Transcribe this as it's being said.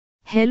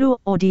Hello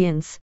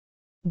audience.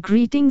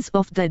 Greetings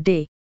of the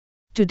day.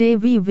 Today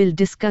we will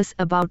discuss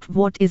about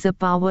what is a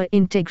power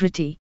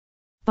integrity.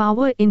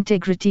 Power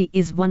integrity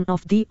is one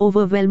of the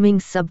overwhelming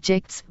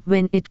subjects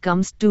when it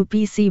comes to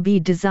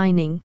PCB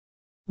designing.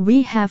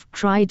 We have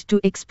tried to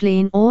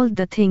explain all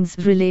the things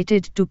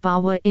related to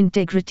power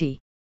integrity.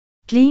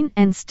 Clean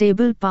and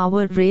stable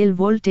power rail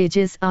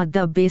voltages are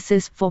the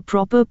basis for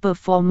proper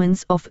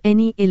performance of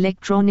any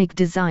electronic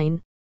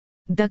design.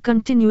 The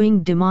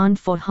continuing demand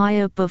for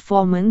higher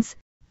performance,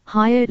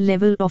 higher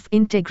level of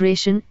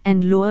integration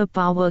and lower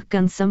power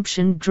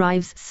consumption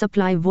drives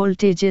supply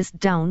voltages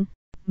down,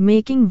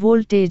 making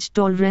voltage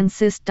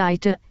tolerances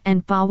tighter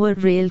and power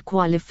rail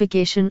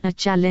qualification a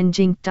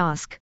challenging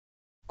task.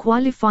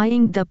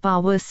 Qualifying the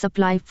power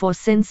supply for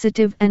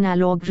sensitive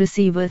analog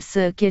receiver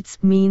circuits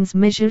means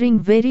measuring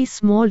very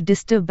small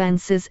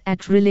disturbances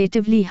at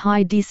relatively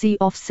high DC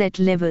offset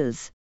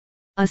levels.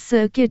 A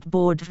circuit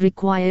board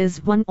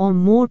requires one or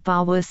more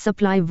power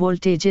supply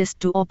voltages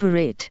to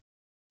operate.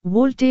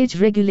 Voltage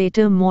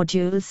regulator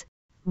modules,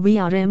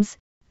 VRMs,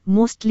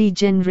 mostly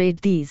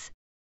generate these.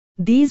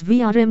 These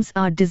VRMs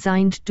are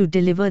designed to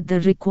deliver the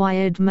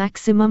required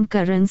maximum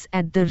currents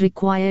at the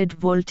required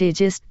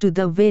voltages to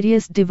the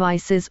various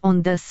devices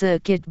on the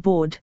circuit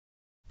board.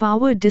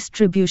 Power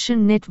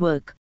distribution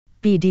network,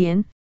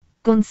 PDN,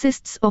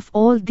 consists of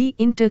all the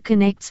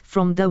interconnects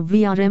from the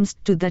VRMs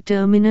to the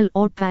terminal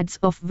or pads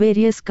of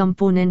various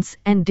components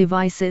and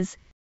devices,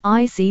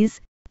 ICs,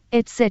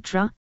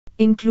 etc.,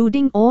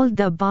 including all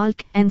the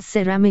bulk and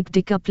ceramic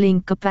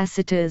decoupling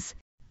capacitors,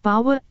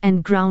 power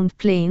and ground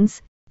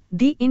planes,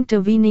 the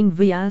intervening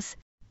vias,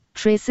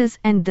 traces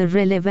and the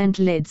relevant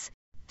leads,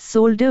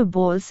 solder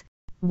balls,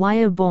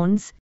 wire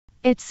bonds,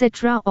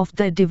 etc. of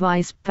the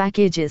device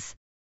packages.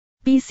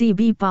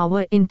 PCB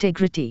power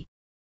integrity.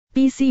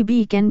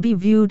 PCB can be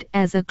viewed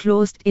as a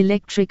closed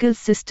electrical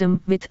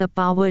system with a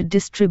power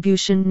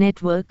distribution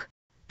network,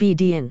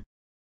 PDN.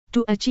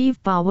 To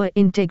achieve power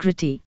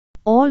integrity,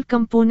 all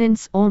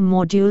components or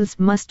modules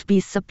must be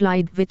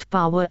supplied with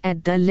power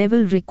at the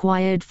level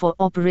required for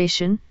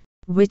operation,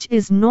 which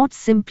is not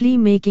simply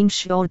making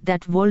sure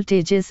that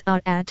voltages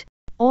are at,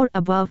 or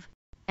above,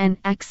 an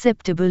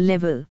acceptable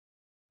level.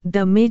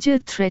 The major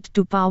threat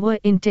to power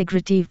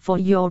integrity for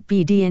your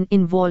PDN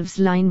involves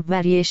line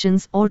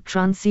variations or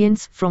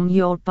transients from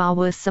your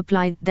power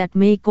supply that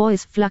may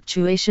cause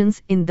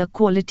fluctuations in the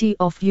quality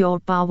of your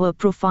power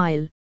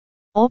profile.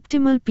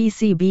 Optimal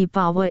PCB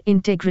power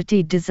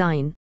integrity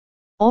design.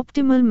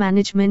 Optimal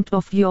management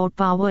of your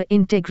power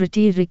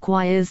integrity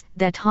requires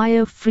that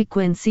higher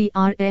frequency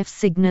RF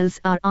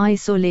signals are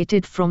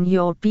isolated from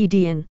your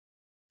PDN.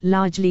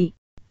 Largely,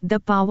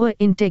 the power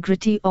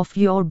integrity of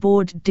your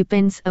board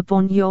depends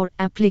upon your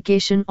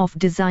application of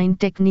design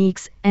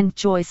techniques and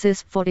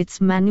choices for its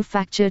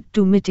manufacture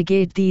to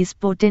mitigate these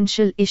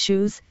potential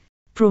issues,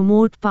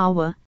 promote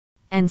power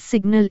and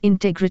signal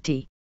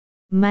integrity.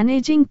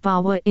 Managing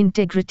power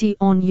integrity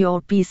on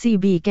your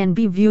PCB can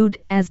be viewed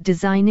as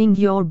designing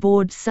your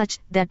board such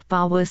that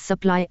power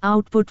supply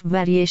output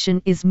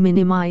variation is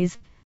minimized,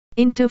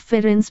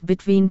 interference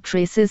between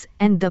traces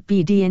and the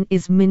PDN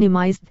is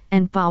minimized,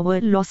 and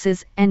power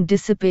losses and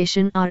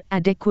dissipation are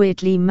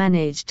adequately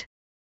managed.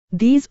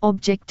 These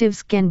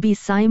objectives can be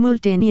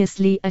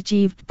simultaneously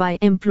achieved by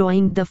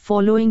employing the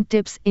following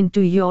tips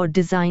into your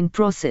design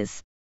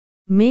process.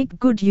 Make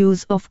good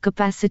use of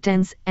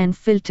capacitance and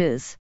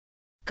filters.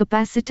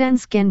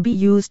 Capacitance can be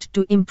used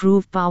to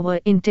improve power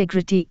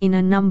integrity in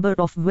a number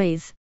of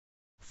ways.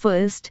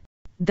 First,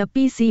 the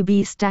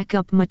PCB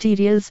stackup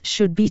materials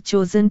should be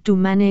chosen to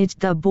manage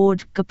the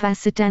board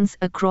capacitance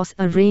across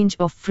a range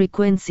of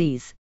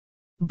frequencies.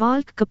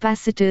 Bulk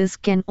capacitors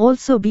can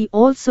also be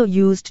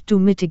used to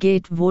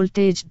mitigate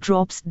voltage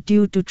drops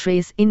due to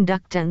trace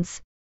inductance.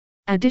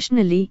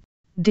 Additionally,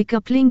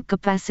 decoupling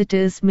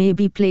capacitors may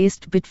be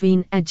placed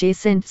between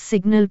adjacent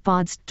signal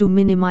paths to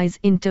minimize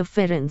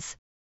interference.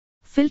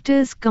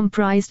 Filters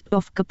comprised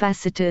of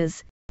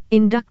capacitors,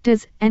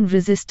 inductors and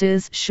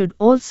resistors should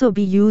also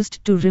be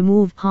used to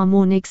remove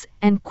harmonics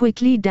and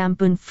quickly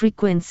dampen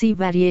frequency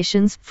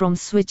variations from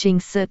switching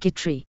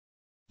circuitry.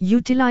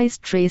 Utilize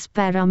trace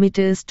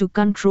parameters to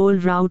control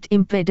route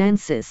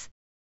impedances.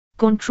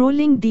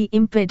 Controlling the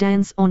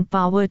impedance on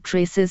power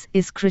traces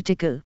is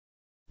critical.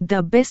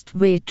 The best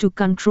way to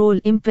control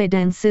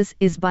impedances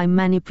is by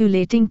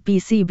manipulating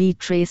PCB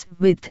trace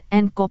width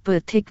and copper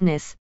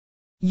thickness.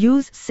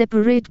 Use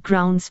separate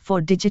grounds for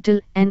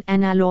digital and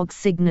analog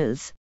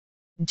signals.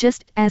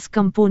 Just as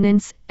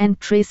components and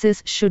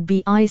traces should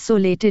be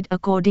isolated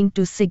according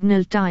to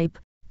signal type,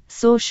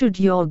 so should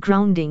your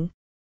grounding.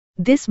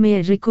 This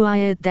may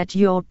require that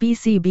your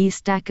PCB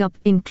stackup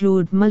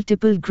include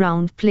multiple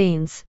ground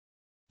planes.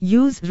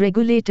 Use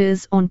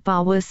regulators on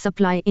power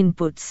supply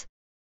inputs.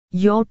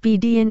 Your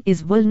PDN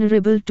is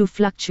vulnerable to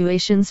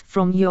fluctuations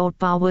from your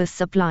power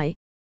supply.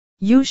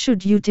 You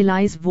should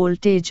utilize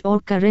voltage or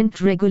current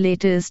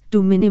regulators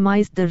to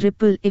minimize the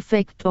ripple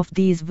effect of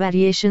these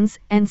variations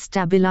and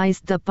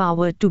stabilize the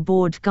power to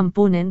board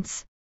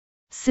components.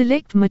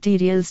 Select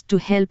materials to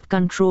help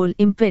control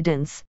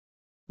impedance.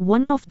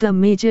 One of the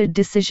major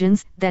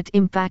decisions that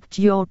impact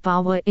your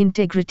power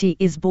integrity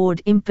is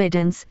board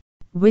impedance,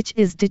 which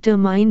is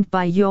determined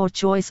by your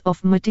choice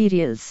of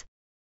materials.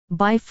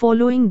 By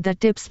following the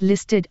tips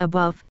listed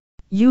above,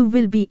 you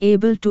will be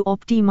able to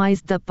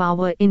optimize the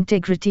power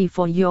integrity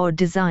for your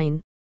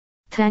design.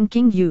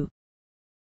 Thanking you.